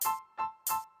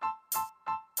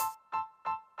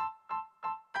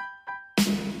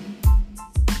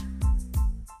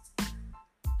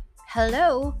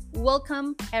Hello,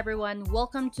 welcome everyone.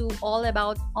 Welcome to All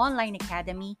About Online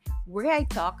Academy, where I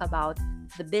talk about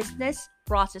the business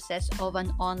processes of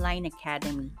an online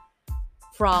academy.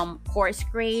 From course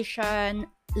creation,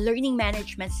 learning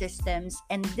management systems,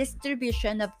 and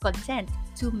distribution of content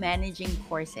to managing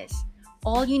courses.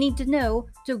 All you need to know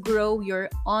to grow your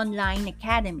online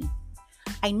academy.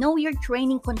 I know your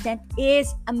training content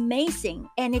is amazing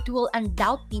and it will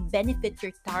undoubtedly benefit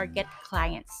your target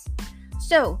clients.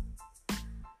 So,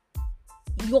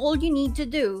 all you need to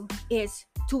do is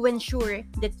to ensure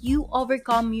that you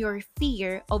overcome your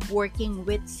fear of working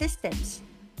with systems,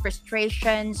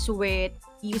 frustrations with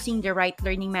using the right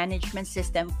learning management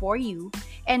system for you,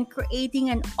 and creating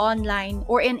an online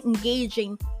or an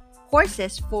engaging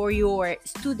courses for your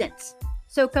students.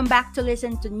 So come back to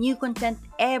listen to new content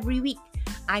every week.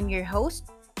 I'm your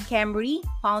host, Chemrie,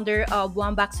 founder of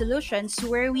Wahmbox Solutions,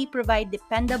 where we provide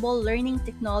dependable learning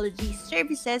technology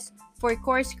services for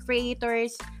course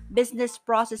creators, business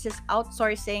processes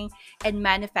outsourcing, and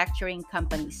manufacturing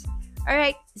companies. All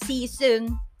right, see you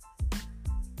soon.